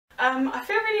I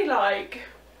feel really like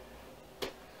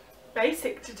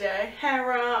basic today.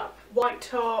 Hair up, white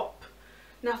top,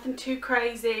 nothing too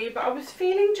crazy, but I was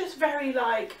feeling just very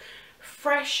like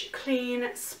fresh, clean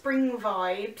spring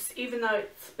vibes, even though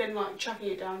it's been like chucking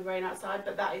it down rain outside,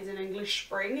 but that is an English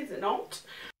spring, is it not?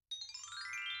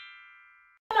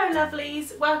 Hello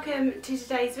lovelies, welcome to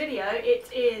today's video.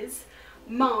 It is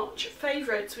March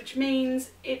favourites, which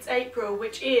means it's April,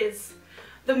 which is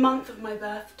the month of my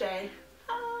birthday.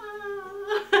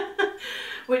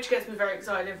 Which gets me very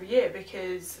excited every year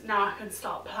because now I can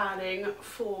start planning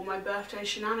for my birthday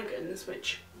shenanigans,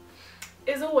 which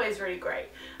is always really great.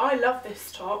 I love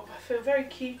this top, I feel very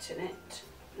cute in it.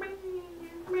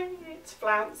 It's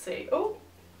flouncy. Oh,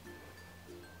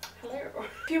 hello.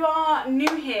 If you are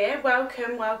new here,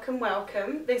 welcome, welcome,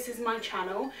 welcome. This is my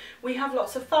channel. We have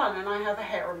lots of fun and I have a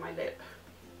hair on my lip.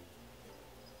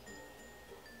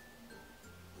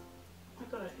 Oh my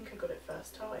god, I think I got it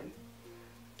first time.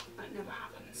 That never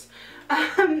happens.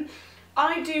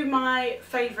 I do my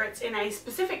favourites in a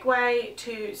specific way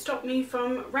to stop me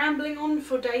from rambling on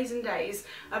for days and days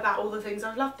about all the things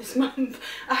I've loved this month.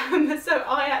 So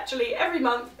I actually every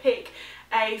month pick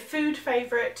a food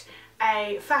favourite,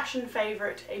 a fashion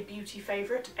favourite, a beauty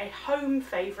favourite, a home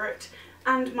favourite,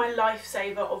 and my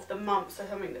lifesaver of the month. So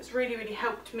something that's really, really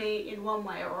helped me in one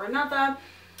way or another.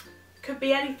 Could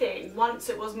be anything. Once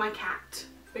it was my cat.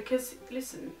 Because,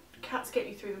 listen, cats get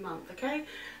you through the month, okay?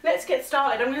 Let's get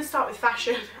started. I'm going to start with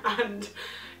fashion, and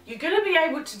you're going to be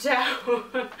able to tell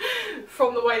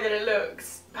from the way that it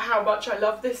looks how much I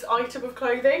love this item of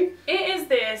clothing. It is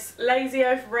this Lazy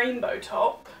Oaf rainbow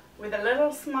top with a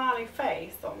little smiley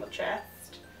face on the chest.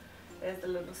 There's the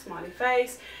little smiley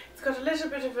face. It's got a little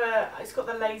bit of a, it's got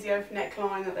the Lazy Oaf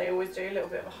neckline that they always do, a little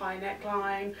bit of a high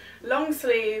neckline, long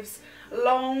sleeves,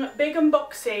 long, big and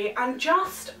boxy, and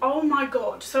just, oh my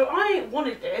god. So I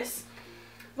wanted this.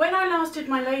 When I last did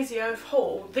my Lazy Oaf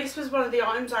haul, this was one of the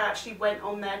items I actually went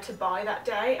on there to buy that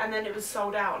day, and then it was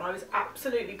sold out and I was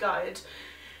absolutely gutted.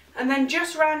 And then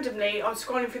just randomly I was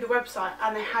scrolling through the website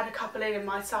and they had a couple in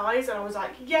my size and I was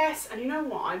like, yes, and you know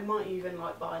what, I might even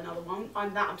like buy another one.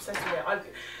 I'm that obsessed with it.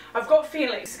 I've got a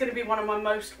feeling it's going to be one of my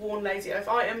most worn Lazy Oaf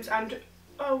items. And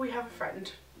oh, we have a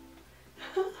friend.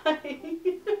 Hi.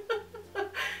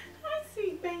 Hi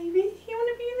sweet baby, you want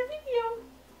to be in the video?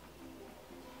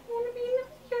 You want to be in the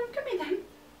video? Come here then,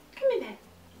 come here then.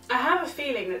 I have a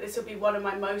feeling that this will be one of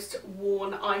my most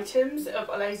worn items of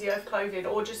Lazy Oaf clothing,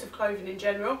 or just of clothing in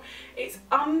general. It's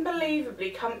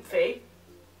unbelievably comfy.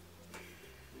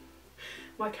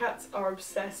 My cats are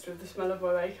obsessed with the smell of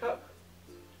my makeup.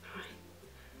 Hi.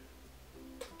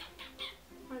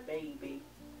 My baby.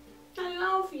 I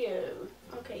love you.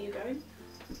 Okay, you're going.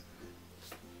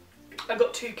 I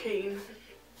got too keen.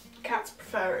 Cats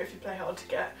prefer it if you play hard to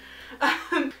get.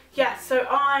 Yeah, so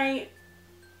I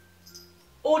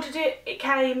ordered it, it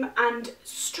came, and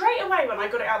straight away when I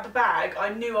got it out of the bag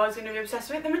I knew I was going to be obsessed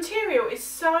with it. The material is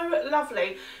so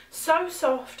lovely, so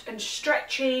soft and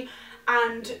stretchy,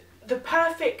 and the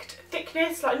perfect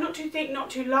thickness, like not too thick, not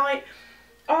too light.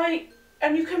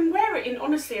 And you can wear it in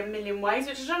honestly a million ways,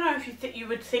 which I don't know if you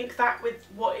would think that with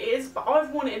what it is, but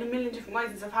I've worn it in a million different ways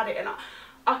since I've had it, and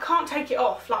I can't take it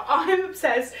off. Like, I'm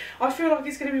obsessed. I feel like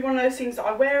it's going to be one of those things that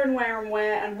I wear and wear and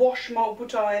wear and wash multiple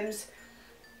times.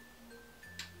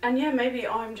 And yeah, maybe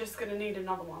I'm just going to need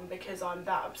another one because I'm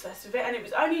that obsessed with it. And it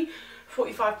was only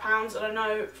 £45, and I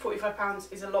know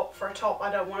 £45 is a lot for a top.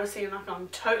 I don't want to seem like I'm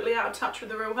totally out of touch with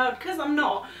the real world, because I'm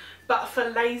not. But for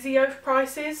Lazy Oaf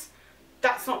prices,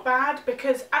 that's not bad,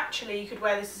 because actually you could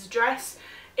wear this as a dress.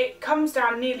 It comes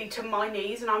down nearly to my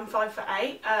knees, and I'm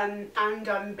 5'8", and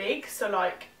I'm big, so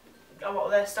like a lot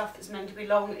of their stuff that's meant to be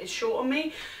long is short on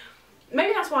me.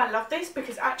 Maybe that's why I love this,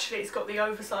 because actually it's got the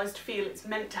oversized feel it's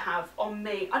meant to have on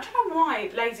me. I don't know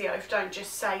why Lazy Oaf don't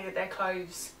just say that their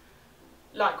clothes,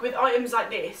 like with items like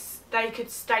this, they could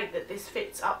state that this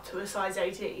fits up to a size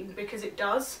 18, because it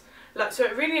does. Like, so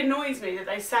it really annoys me that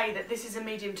they say that this is a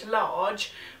medium to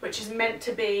large, which is meant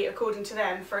to be, according to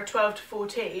them, for a 12 to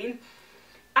 14.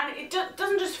 And it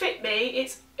doesn't just fit me,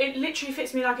 it literally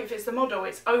fits me like it fits the model.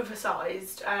 It's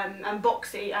oversized and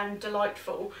boxy and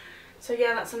delightful. So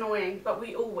yeah, that's annoying, but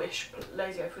we all wish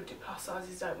Lazy Oaf would do plus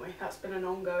sizes, don't we? That's been an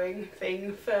ongoing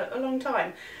thing for a long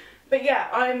time. But yeah,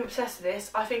 I'm obsessed with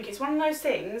this. I think it's one of those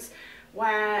things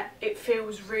where it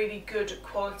feels really good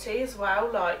quality as well.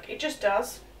 Like, it just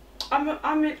does.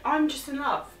 I'm just in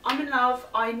love. I'm in love.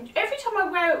 Every time I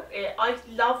wear it, I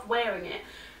love wearing it,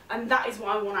 and that is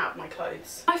what I want out of my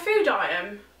clothes. My food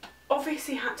item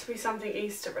obviously had to be something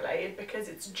Easter related, because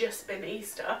it's just been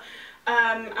Easter,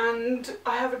 and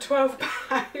I have a 12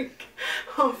 pack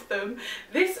of them.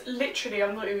 This literally,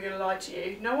 I'm not even going to lie to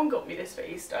you, no one got me this for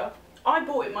Easter. I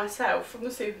bought it myself from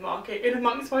the supermarket in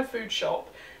amongst my food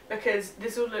shop because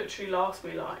this will literally last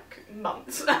me like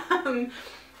months.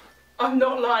 I'm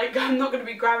not going to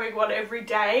be grabbing one every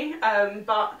day,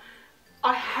 but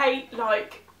I hate,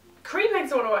 like, cream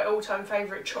eggs are one of my all-time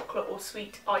favourite chocolate or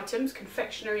sweet items,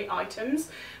 confectionery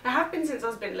items. They have been since I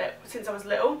was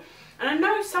little, and I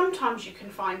know sometimes you can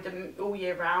find them all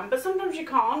year round, but sometimes you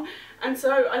can't. And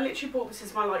so I literally bought this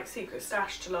as my like secret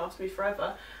stash to last me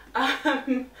forever.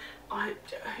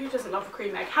 Who doesn't love a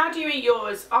cream egg? How do you eat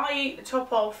yours? I eat the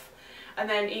top off, and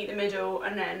then eat the middle,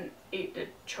 and then eat the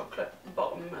chocolate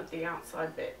bottom of the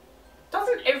outside bit.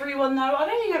 Doesn't everyone though? I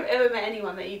don't think I've ever met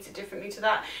anyone that eats it differently to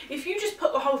that. If you just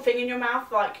put the whole thing in your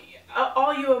mouth, like,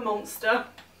 are you a monster?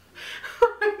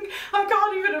 I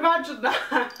can't even imagine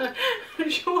that.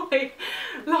 Surely,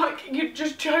 like, you'd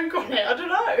just choke on it, I don't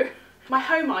know. My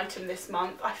home item this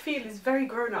month, I feel, is very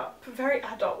grown up, very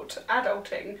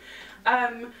adulting.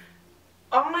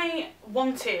 I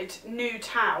wanted new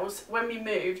towels when we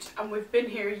moved, and we've been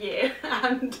here a year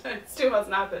and it still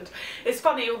hasn't happened. It's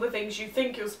funny, all the things you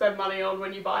think you'll spend money on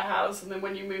when you buy a house, and then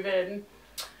when you move in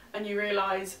and you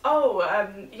realise, oh,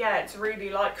 yeah, it's really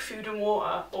like food and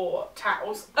water or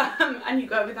towels, and you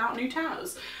go without new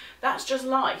towels. That's just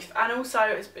life. And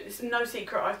also, it's no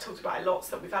secret, I've talked about it lots,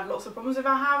 that we've had lots of problems with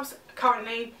our house.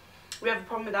 Currently, we have a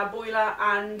problem with our boiler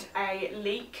and a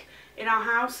leak in our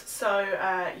house, so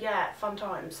yeah, fun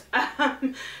times.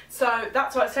 So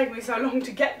that's why it's taken me so long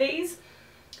to get these,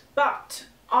 but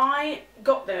I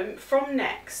got them from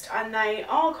Next and they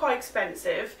are quite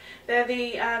expensive. They're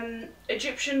the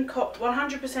Egyptian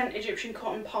 100% Egyptian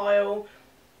cotton pile,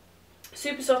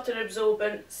 super soft and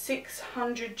absorbent,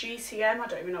 600 GCM, I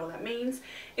don't even know what that means,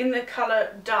 in the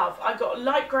colour Dove. I got a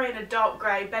light grey and a dark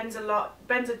grey. Ben's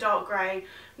a dark grey,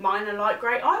 mine a light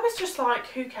grey. I was just like,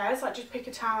 who cares, like, just pick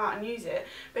a towel out and use it.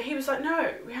 But he was like,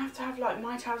 no, we have to have like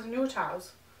my towels and your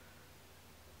towels.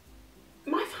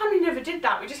 My family never did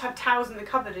that. We just had towels in the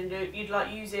cupboard and you'd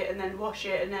like use it and then wash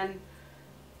it and then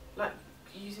like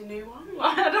use a new one.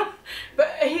 Like, I don't,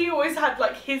 but he always had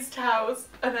like his towels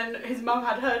and then his mum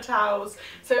had her towels.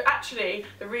 So actually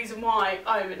the reason why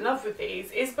I'm in love with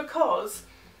these is because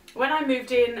when I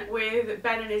moved in with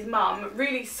Ben and his mum,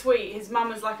 really sweet, his mum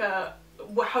was like a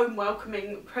home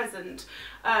welcoming present,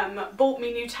 bought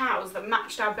me new towels that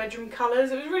matched our bedroom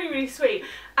colours. It was really, really sweet,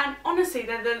 and honestly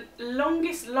they're the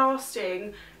longest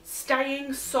lasting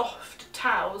staying soft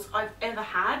towels I've ever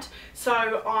had,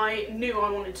 so I knew I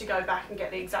wanted to go back and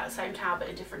get the exact same towel but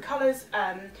in different colours.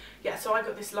 Yeah, so I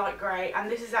got this light grey, and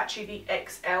this is actually the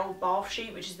XL bath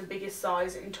sheet, which is the biggest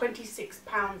size, in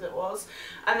 £26 it was.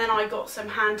 And then I got some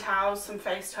hand towels, some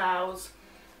face towels,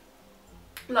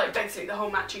 like basically the whole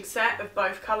matching set of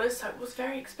both colours. So it was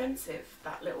very expensive,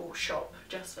 that little shop,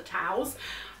 just for towels.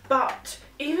 But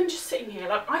even just sitting here,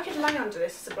 like, I could lay under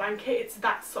this as a blanket, it's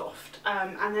that soft,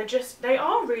 and they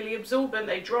are really absorbent,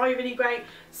 they dry really great.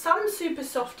 Some super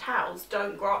soft towels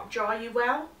don't dry you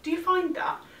well. Do you find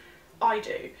that? I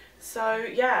do. So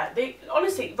yeah,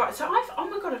 honestly, right, so oh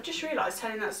my god, I've just realised,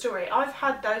 telling that story, I've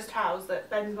had those towels that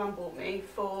Ben's mum bought me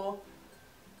for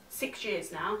 6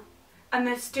 years now, and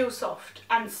they're still soft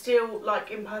and still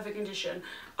like in perfect condition,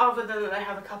 other than that they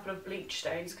have a couple of bleach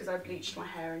stains because I bleached my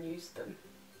hair and used them.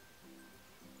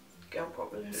 Girl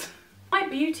problems. My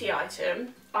beauty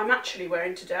item I'm actually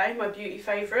wearing today, my beauty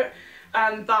favourite,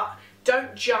 but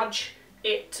don't judge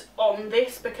it on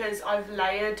this because I've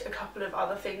layered a couple of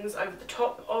other things over the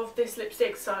top of this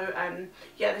lipstick, so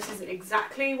yeah, this isn't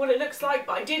exactly what it looks like,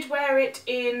 but I did wear it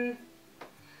in...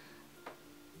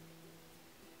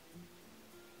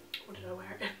 What did I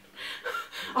wear it in?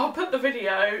 I'll put the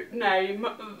video name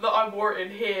that I wore it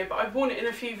in here, but I've worn it in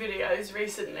a few videos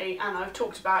recently and I've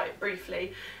talked about it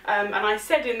briefly, and I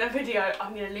said in the video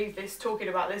I'm going to leave this talking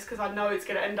about this because I know it's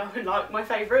going to end up in like my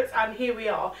favourites, and here we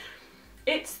are.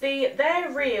 It's the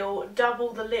They're Real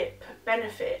Double the Lip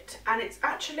Benefit, and it's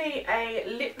actually a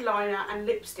lip liner and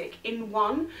lipstick in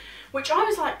one, which I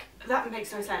was like, that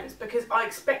makes no sense, because I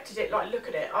expected it, like, look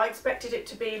at it, I expected it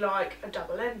to be like a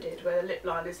double-ended where the lip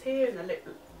liner's here and the lip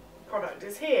product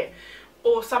is here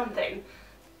or something.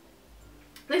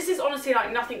 This is honestly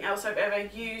like nothing else I've ever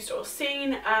used or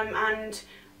seen, and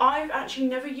I've actually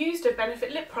never used a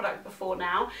Benefit lip product before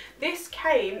now. This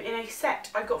came in a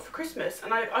set I got for Christmas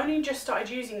and I've only just started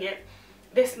using it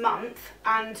this month,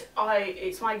 and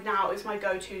it's my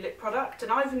go-to lip product,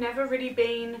 and I've never really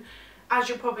been, as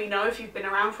you'll probably know if you've been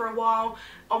around for a while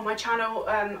on my channel,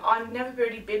 I've never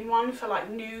really been one for like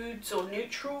nudes or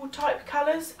neutral type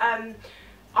colours.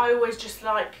 I always just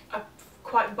like a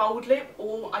quite bold lip,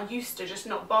 or I used to just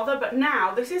not bother, but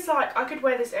now this is like, I could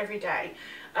wear this every day.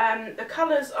 The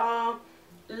colours are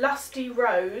Lusty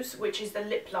Rose, which is the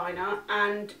lip liner,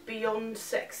 and Beyond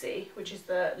Sexy, which is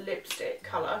the lipstick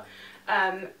colour.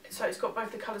 So it's got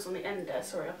both the colours on the end there.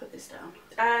 Sorry, I'll put this down.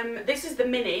 This is the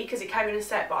mini because it came in a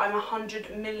set, but I'm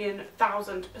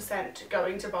 100,000,000%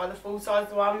 going to buy the full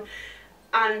size one,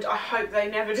 and I hope they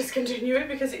never discontinue it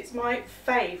because it's my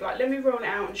fave. Like, let me roll it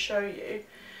out and show you.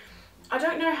 I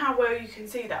don't know how well you can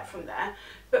see that from there,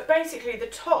 but basically the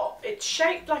top, it's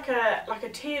shaped like a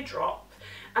teardrop,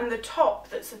 and the top,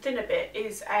 that's the thinner bit,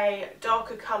 is a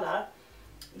darker colour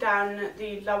than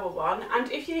the lower one. And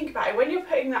if you think about it, when you're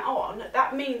putting that on,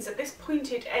 that means that this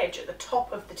pointed edge at the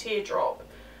top of the teardrop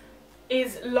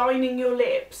is lining your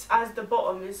lips as the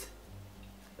bottom is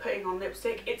putting on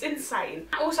lipstick. It's insane.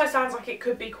 It also sounds like it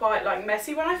could be quite like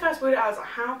messy. When I first put it, I was like,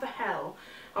 how the hell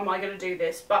am I going to do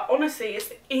this? But honestly, it's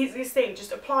the easiest thing.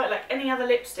 Just apply it like any other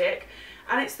lipstick,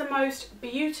 and it's the most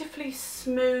beautifully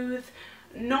smooth,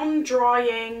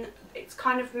 non-drying, it's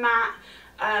kind of matte,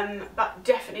 but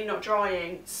definitely not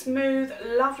drying. Smooth,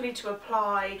 lovely to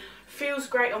apply, feels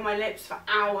great on my lips for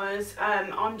hours.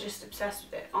 I'm just obsessed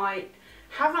with it. I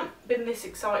haven't been this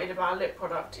excited about a lip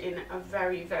product in a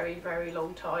very, very, very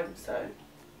long time, so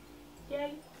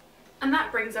yay. And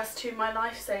that brings us to my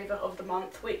lifesaver of the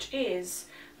month, which is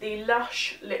the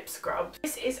Lush lip scrub.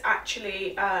 This is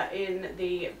actually in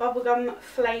the bubblegum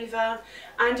flavour,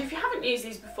 and if you haven't used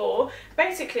these before,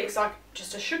 basically it's like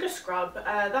just a sugar scrub.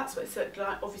 That's what it's like.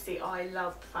 Obviously I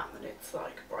love the fact that it's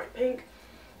like bright pink.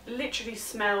 Literally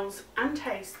smells and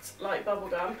tastes like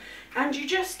bubblegum, and you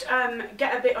just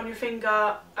get a bit on your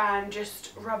finger and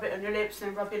just rub it on your lips, and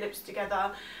then rub your lips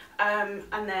together, and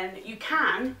then you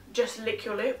can just lick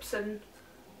your lips and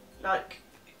like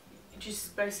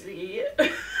just basically eat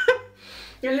it.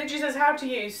 It literally says how to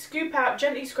use: scoop out,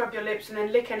 gently scrub your lips, and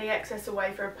then lick any excess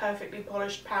away for a perfectly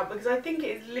polished pout. Because I think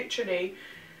it is literally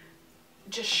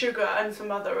just sugar and some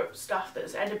other stuff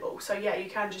that's edible. So yeah, you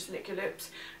can just lick your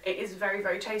lips. It is very,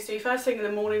 very tasty. First thing in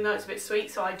the morning though, it's a bit sweet,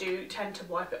 so I do tend to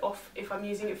wipe it off if I'm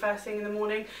using it first thing in the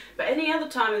morning. But any other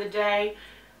time of the day,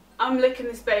 I'm licking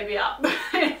this baby up.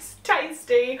 It's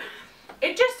tasty.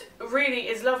 It just really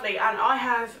is lovely, and I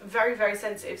have very, very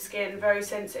sensitive skin, very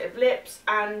sensitive lips,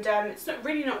 and it's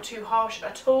really not too harsh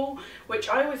at all, which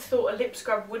I always thought a lip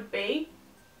scrub would be.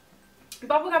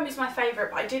 Bubblegum is my favourite,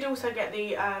 but I did also get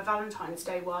the Valentine's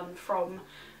Day one from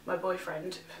my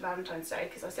boyfriend for Valentine's Day,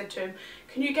 because I said to him,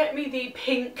 can you get me the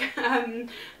pink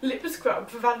lip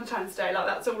scrub for Valentine's Day? Like,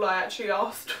 that's all I actually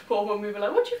asked for when we were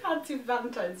like, what do you fancy for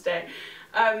Valentine's Day?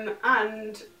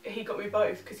 And he got me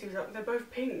both because he was like, they're both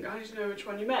pink, I didn't know which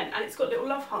one you meant. And it's got little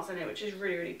love hearts in it, which is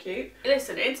really, really cute.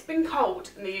 Listen, it's been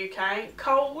cold in the UK.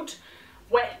 Cold,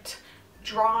 wet,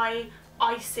 dry,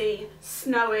 icy,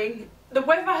 snowing. The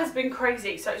weather has been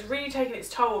crazy, so it's really taken its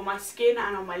toll on my skin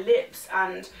and on my lips,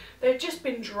 and they've just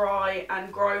been dry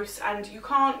and gross, and you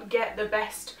can't get the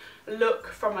best look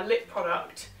from a lip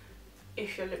product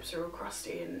if your lips are all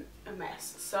crusty and a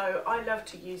mess. So I love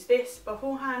to use this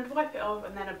beforehand, wipe it off,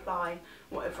 and then apply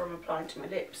whatever I'm applying to my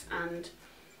lips, and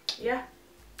yeah,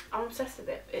 I'm obsessed with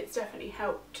it. It's definitely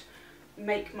helped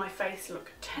make my face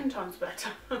look 10 times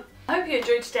better. I hope you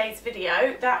enjoyed today's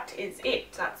video. That is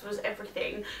it. That was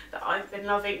everything that I've been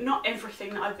loving. Not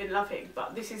everything that I've been loving,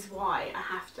 but this is why I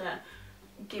have to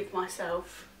give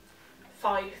myself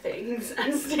 5 things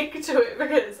and stick to it,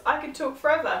 because I could talk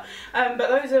forever. But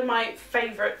those are my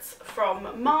favourites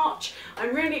from March.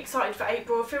 I'm really excited for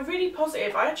April. I feel really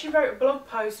positive. I actually wrote a blog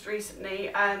post recently,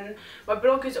 and my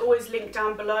blog is always linked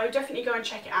down below. Definitely go and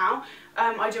check it out.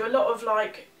 I do a lot of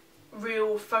like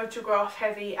real photograph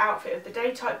heavy outfit of the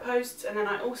day type posts, and then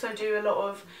I also do a lot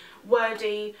of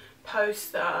wordy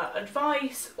posts that are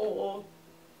advice or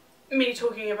me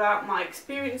talking about my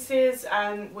experiences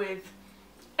with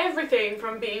everything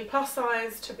from being plus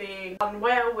size to being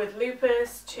unwell with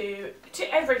lupus to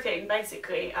everything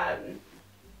basically.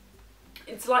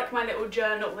 It's like my little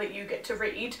journal that you get to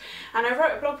read, and I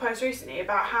wrote a blog post recently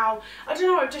about how, I don't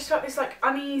know, I've just got this like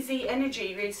uneasy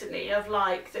energy recently of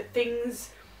like that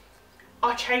things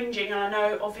are changing, and I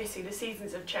know obviously the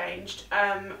seasons have changed,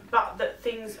 but that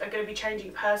things are going to be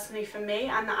changing personally for me,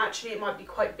 and that actually it might be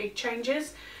quite big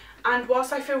changes. And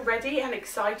whilst I feel ready and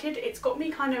excited, it's got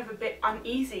me kind of a bit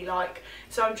uneasy, like,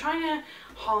 so I'm trying to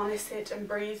harness it and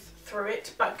breathe through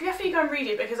it. But definitely go and read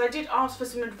it, because I did ask for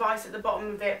some advice at the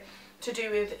bottom of it to do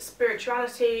with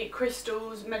spirituality,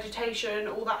 crystals, meditation,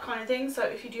 all that kind of thing. So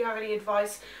if you do have any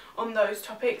advice on those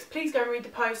topics, please go and read the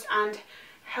post and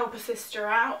help a sister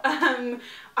out. I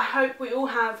hope we all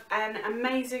have an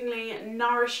amazingly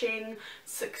nourishing,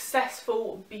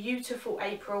 successful, beautiful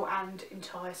April and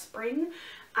entire spring.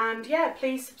 And yeah,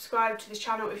 please subscribe to this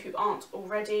channel if you aren't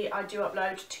already. I do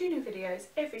upload 2 new videos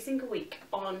every single week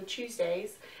on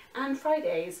Tuesdays and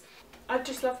Fridays. I'd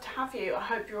just love to have you. I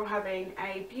hope you're all having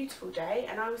a beautiful day,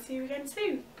 and I will see you again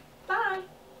soon. Bye!